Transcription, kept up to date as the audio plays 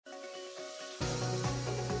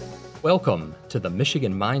Welcome to the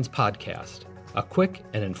Michigan Minds Podcast, a quick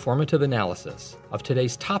and informative analysis of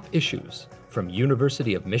today's top issues from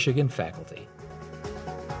University of Michigan faculty.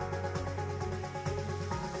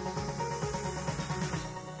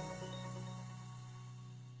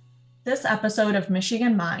 This episode of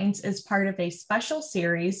Michigan Minds is part of a special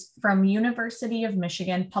series from University of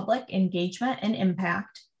Michigan Public Engagement and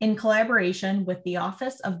Impact in collaboration with the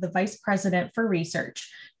Office of the Vice President for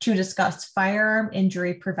Research to discuss firearm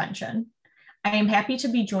injury prevention. I am happy to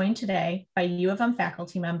be joined today by U of M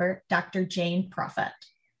faculty member, Dr. Jane Proffitt.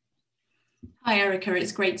 Hi, Erica.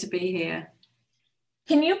 It's great to be here.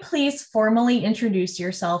 Can you please formally introduce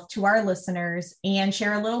yourself to our listeners and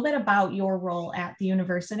share a little bit about your role at the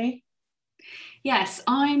university? Yes,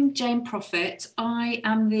 I'm Jane Proffitt. I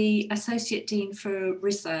am the Associate Dean for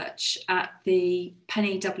Research at the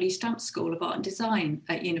Penny W. Stamps School of Art and Design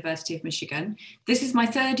at University of Michigan. This is my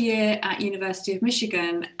third year at University of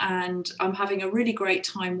Michigan, and I'm having a really great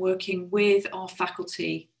time working with our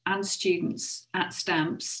faculty and students at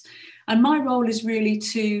Stamps. And my role is really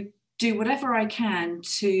to do whatever I can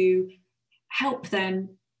to help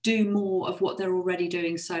them do more of what they're already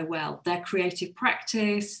doing so well. Their creative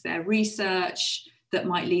practice, their research that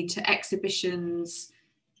might lead to exhibitions,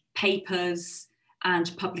 papers,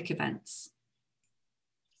 and public events.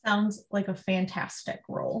 Sounds like a fantastic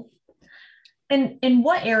role. And in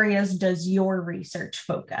what areas does your research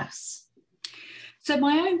focus? So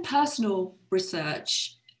my own personal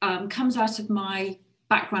research comes out of my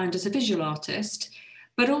background as a visual artist,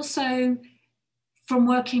 but also from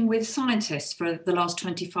working with scientists for the last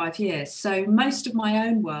 25 years. So most of my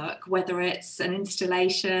own work, whether it's an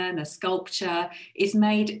installation, a sculpture, is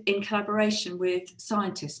made in collaboration with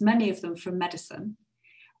scientists, many of them from medicine.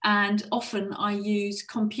 And often I use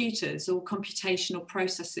computers or computational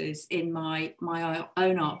processes in my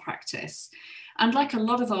own art practice. And like a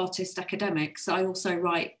lot of artist academics, I also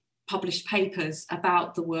write published papers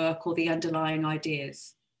about the work or the underlying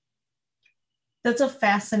ideas. That's a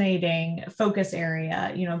fascinating focus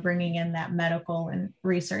area, bringing in that medical and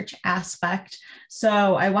research aspect.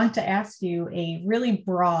 So I want to ask you a really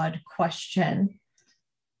broad question.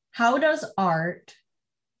 How does art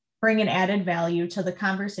bring an added value to the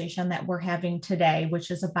conversation that we're having today, which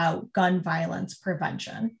is about gun violence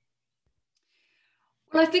prevention?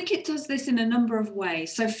 Well, I think it does this in a number of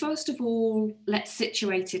ways. So first of all, let's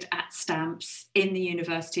situate it at Stamps in the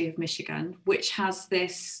University of Michigan, which has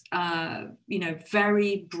this,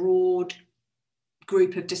 very broad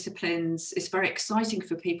group of disciplines. It's very exciting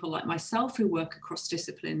for people like myself who work across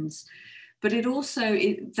disciplines, but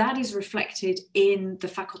that is reflected in the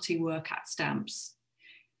faculty work at Stamps.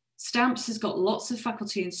 Stamps has got lots of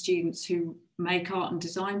faculty and students who make art and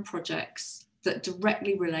design projects that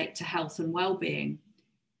directly relate to health and well-being.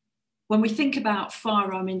 When we think about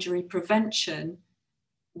firearm injury prevention,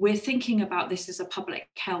 we're thinking about this as a public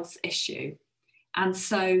health issue. And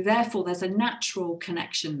so therefore there's a natural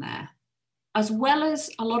connection there. As well as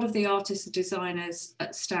a lot of the artists and designers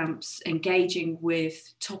at Stamps engaging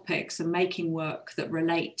with topics and making work that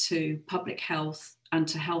relate to public health and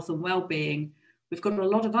to health and well-being, we've got a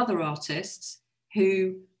lot of other artists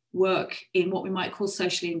who work in what we might call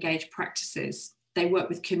socially engaged practices. They work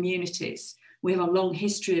with communities. We have a long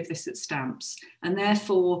history of this at Stamps, and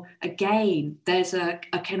therefore, again, there's a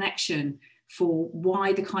connection for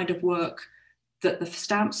why the kind of work that the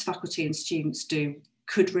Stamps faculty and students do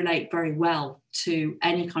could relate very well to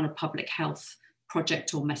any kind of public health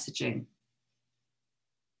project or messaging.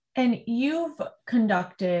 And you've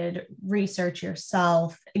conducted research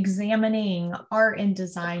yourself, examining art and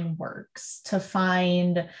design works to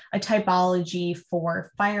find a typology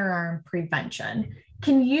for firearm prevention.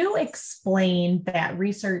 Can you explain that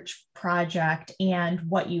research project and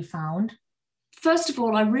what you found? First of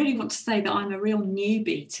all, I really want to say that I'm a real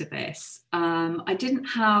newbie to this. I didn't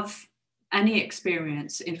have any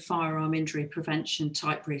experience in firearm injury prevention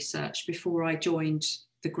type research before I joined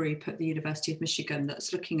the group at the University of Michigan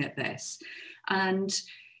that's looking at this. And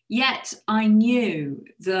yet I knew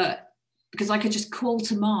that, because I could just call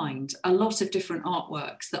to mind a lot of different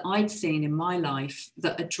artworks that I'd seen in my life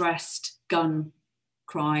that addressed gun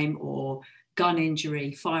crime or gun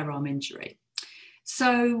injury, firearm injury.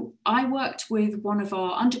 So I worked with one of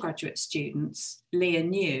our undergraduate students, Leah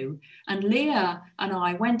New, and Leah and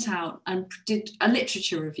I went out and did a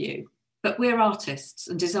literature review. But we're artists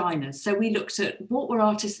and designers, so we looked at what were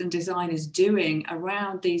artists and designers doing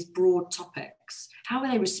around these broad topics. How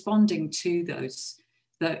are they responding to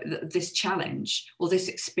this challenge or this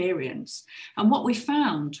experience? And what we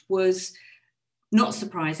found was, not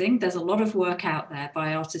surprising, there's a lot of work out there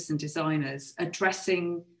by artists and designers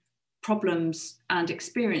addressing problems and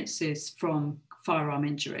experiences from firearm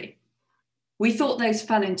injury. We thought those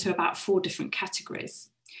fell into about 4 different categories.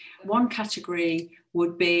 One category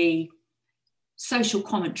would be social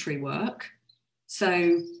commentary work.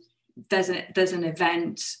 So there's an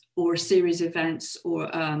event or a series of events or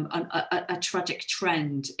a tragic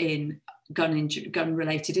trend in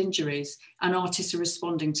gun-related injuries, and artists are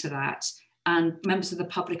responding to that, and members of the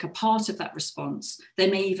public are part of that response. They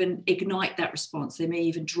may even ignite that response. They may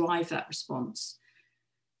even drive that response.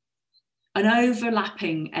 An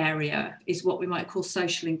overlapping area is what we might call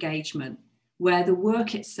social engagement, where the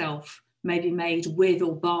work itself may be made with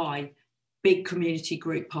or by big community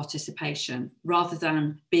group participation, rather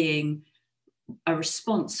than being a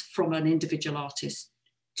response from an individual artist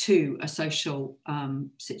to a social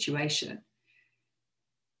situation.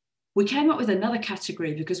 We came up with another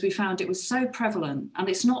category because we found it was so prevalent, and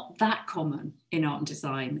it's not that common in art and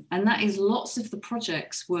design, and that is lots of the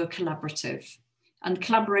projects were collaborative, and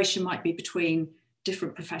collaboration might be between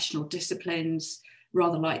different professional disciplines,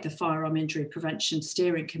 rather like the Firearm Injury Prevention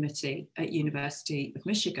Steering Committee at University of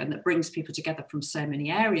Michigan that brings people together from so many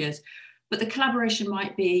areas. But the collaboration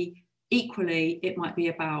might be equally, it might be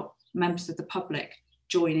about members of the public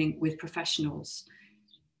joining with professionals.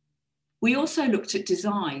 We also looked at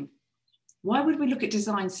design. Why would we look at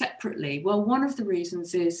design separately? Well, one of the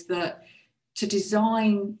reasons is that to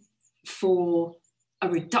design for a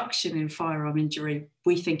reduction in firearm injury,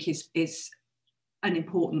 we think is an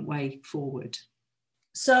important way forward.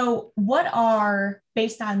 So what are,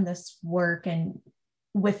 based on this work and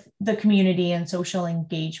with the community and social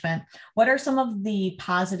engagement, what are some of the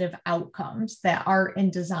positive outcomes that art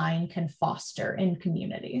and design can foster in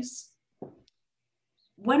communities?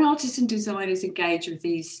 When artists and designers engage with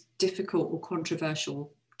these difficult or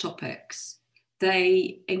controversial topics,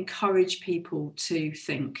 they encourage people to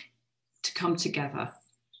think, to come together.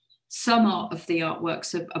 Some of the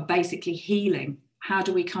artworks are basically healing. How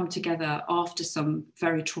do we come together after some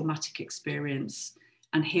very traumatic experience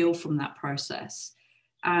and heal from that process?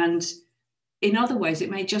 And in other ways,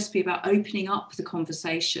 it may just be about opening up the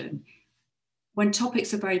conversation. When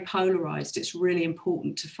topics are very polarized, it's really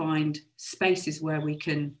important to find spaces where we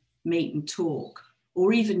can meet and talk,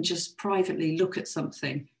 or even just privately look at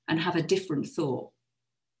something and have a different thought.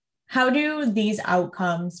 How do these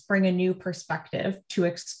outcomes bring a new perspective to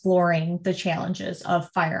exploring the challenges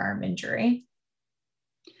of firearm injury?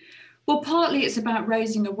 Well, partly it's about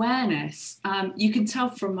raising awareness. You can tell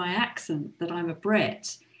from my accent that I'm a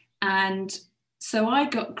Brit. And so I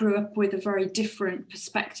grew up with a very different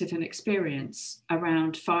perspective and experience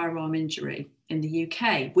around firearm injury in the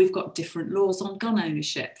UK. We've got different laws on gun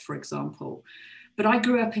ownership, for example. But I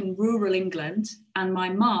grew up in rural England, and my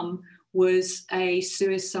mum was a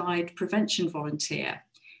suicide prevention volunteer.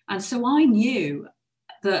 And so I knew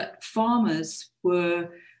that farmers were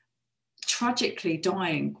tragically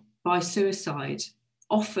dying by suicide,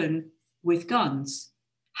 often with guns.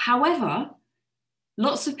 However,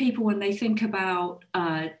 lots of people, when they think about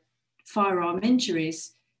firearm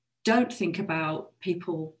injuries, don't think about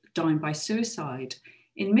people dying by suicide.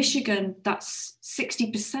 In Michigan, that's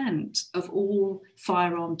 60% of all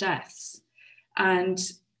firearm deaths. And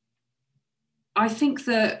I think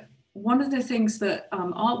that one of the things that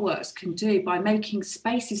artworks can do by making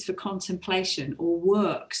spaces for contemplation, or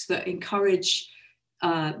works that encourage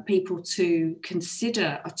people to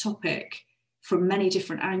consider a topic from many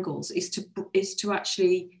different angles, is to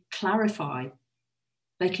actually clarify.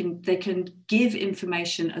 They can give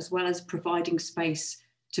information as well as providing space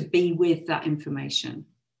to be with that information.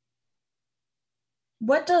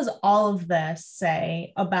 What does all of this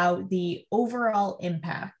say about the overall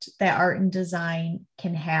impact that art and design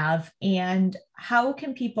can have, and how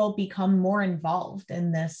can people become more involved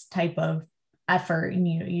in this type of effort? And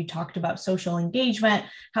you talked about social engagement.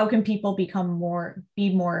 How can people be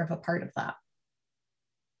more of a part of that?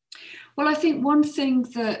 Well, I think one thing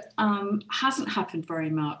that hasn't happened very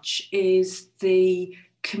much is the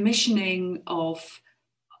commissioning of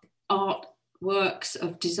artworks,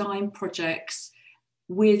 of design projects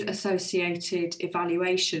with associated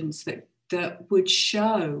evaluations that would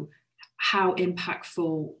show how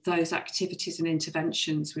impactful those activities and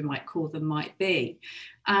interventions, we might call them, might be.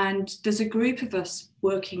 And there's a group of us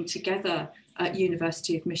working together at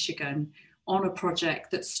University of Michigan on a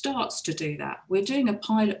project that starts to do that. We're doing a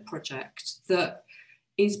pilot project that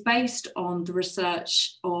is based on the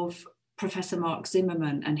research of Professor Mark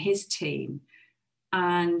Zimmerman and his team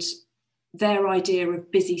and their idea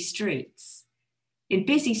of busy streets. In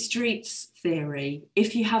busy streets theory,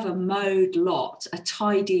 if you have a mowed lot, a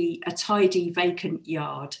tidy vacant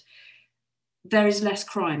yard, there is less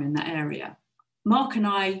crime in that area. Mark and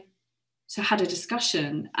I had a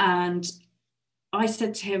discussion, and I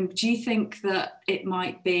said to him, do you think that it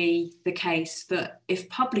might be the case that if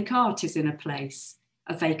public art is in a place,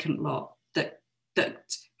 a vacant lot,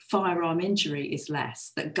 that firearm injury is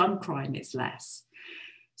less, that gun crime is less?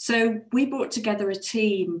 So we brought together a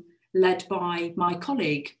team led by my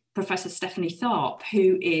colleague, Professor Stephanie Tharp,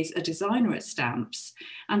 who is a designer at Stamps.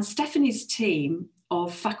 And Stephanie's team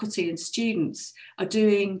of faculty and students are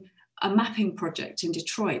doing a mapping project in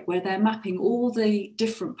Detroit where they're mapping all the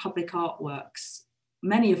different public artworks,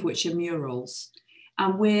 many of which are murals.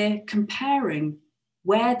 And we're comparing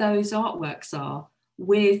where those artworks are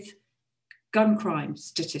with gun crime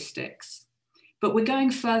statistics. But we're going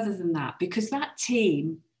further than that, because that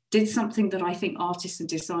team did something that I think artists and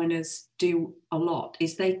designers do a lot,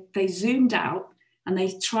 is they zoomed out and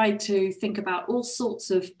they tried to think about all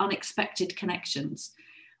sorts of unexpected connections.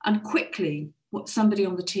 And quickly, what somebody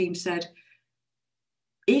on the team said,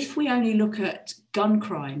 if we only look at gun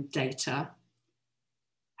crime data,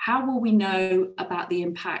 how will we know about the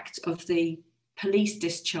impact of the police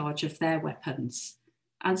discharge of their weapons?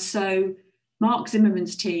 And so Mark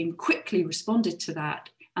Zimmerman's team quickly responded to that,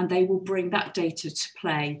 and they will bring that data to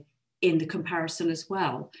play in the comparison as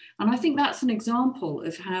well. And I think that's an example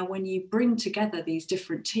of how, when you bring together these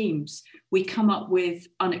different teams, we come up with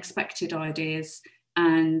unexpected ideas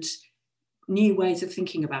and new ways of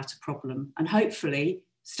thinking about a problem, and hopefully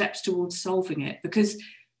steps towards solving it, because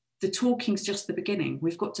the talking's just the beginning.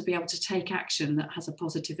 We've got to be able to take action that has a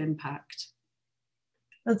positive impact.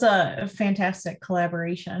 That's a fantastic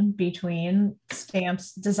collaboration between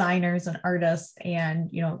Stamps designers and artists and,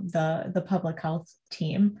 you know, the public health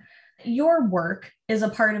team. Your work is a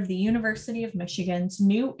part of the University of Michigan's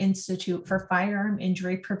new Institute for Firearm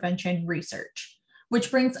Injury Prevention Research,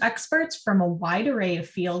 which brings experts from a wide array of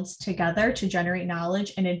fields together to generate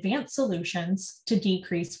knowledge and advance solutions to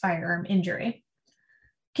decrease firearm injury.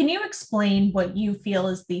 Can you explain what you feel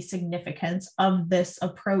is the significance of this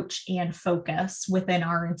approach and focus within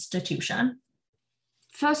our institution?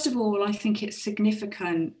 First of all, I think it's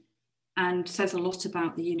significant and says a lot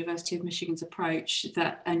about the University of Michigan's approach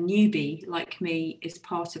that a newbie like me is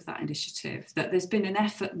part of that initiative, that there's been an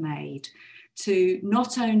effort made to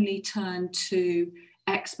not only turn to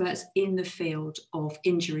experts in the field of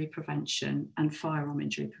injury prevention and firearm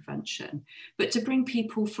injury prevention, but to bring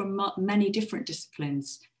people from many different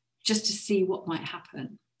disciplines just to see what might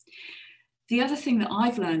happen. The other thing that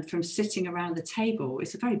I've learned from sitting around the table,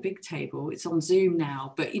 it's a very big table, it's on Zoom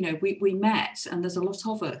now, but you know, we met and there's a lot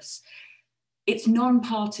of us. It's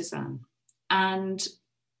non-partisan. And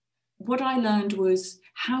what I learned was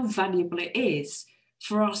how valuable it is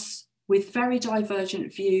for us with very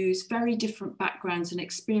divergent views, very different backgrounds and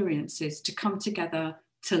experiences to come together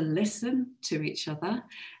to listen to each other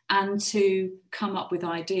and to come up with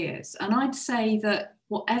ideas. And I'd say that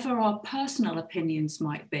whatever our personal opinions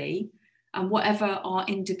might be and whatever our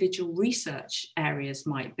individual research areas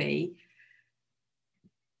might be,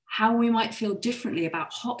 how we might feel differently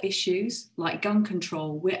about hot issues like gun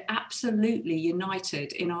control, we're absolutely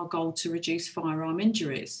united in our goal to reduce firearm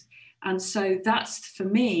injuries. And so that's, for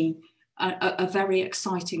me, a very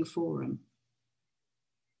exciting forum.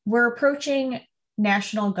 We're approaching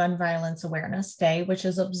National Gun Violence Awareness Day, which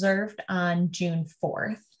is observed on June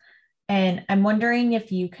 4th. And I'm wondering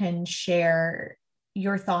if you can share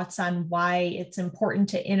your thoughts on why it's important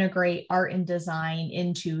to integrate art and design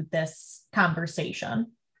into this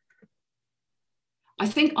conversation. I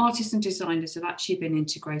think artists and designers have actually been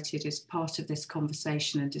integrated as part of this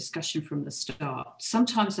conversation and discussion from the start.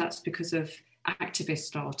 Sometimes that's because of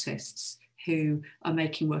activist artists who are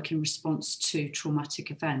making work in response to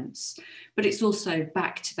traumatic events. But it's also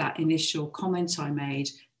back to that initial comment I made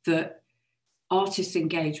that artists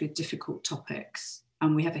engage with difficult topics,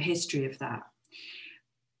 and we have a history of that.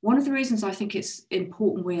 One of the reasons I think it's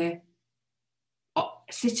important we're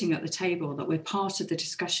sitting at the table, that we're part of the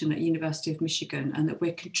discussion at University of Michigan and that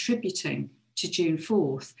we're contributing to June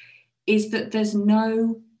 4th, is that there's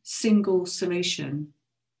no single solution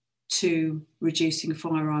to reducing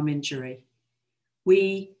firearm injury.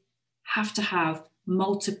 We have to have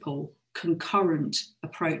multiple concurrent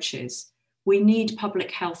approaches. We need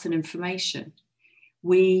public health and information.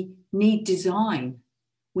 We need design.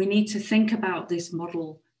 We need to think about this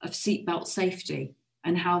model of seatbelt safety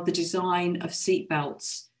and how the design of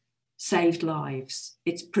seatbelts saved lives.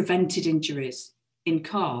 It's prevented injuries in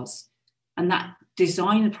cars. And that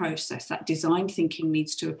design process, that design thinking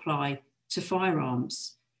needs to apply to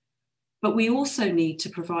firearms. But we also need to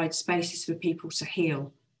provide spaces for people to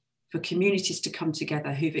heal, for communities to come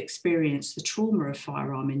together who've experienced the trauma of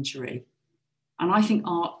firearm injury. And I think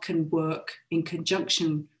art can work in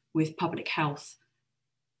conjunction with public health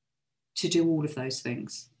to do all of those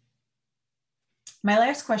things. My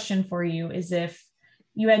last question for you is, if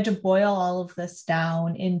you had to boil all of this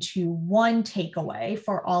down into one takeaway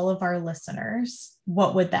for all of our listeners,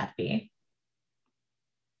 what would that be?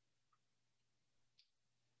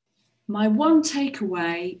 My one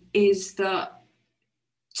takeaway is that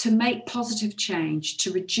to make positive change,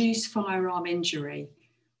 to reduce firearm injury,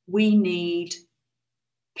 we need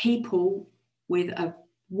people with a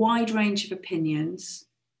wide range of opinions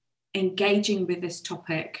engaging with this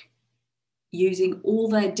topic, using all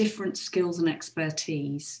their different skills and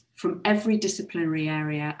expertise from every disciplinary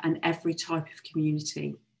area and every type of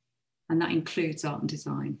community. And that includes art and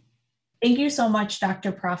design. Thank you so much,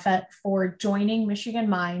 Dr. Proffitt, for joining Michigan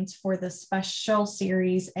Minds for this special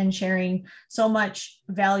series and sharing so much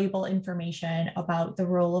valuable information about the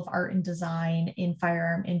role of art and design in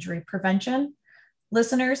firearm injury prevention.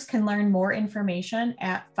 Listeners can learn more information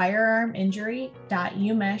at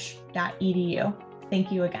firearminjury.umich.edu.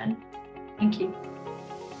 Thank you again. Thank you.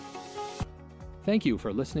 Thank you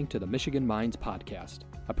for listening to the Michigan Minds podcast,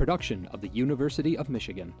 a production of the University of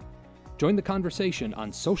Michigan. Join the conversation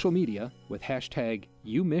on social media with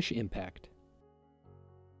 #UMichImpact.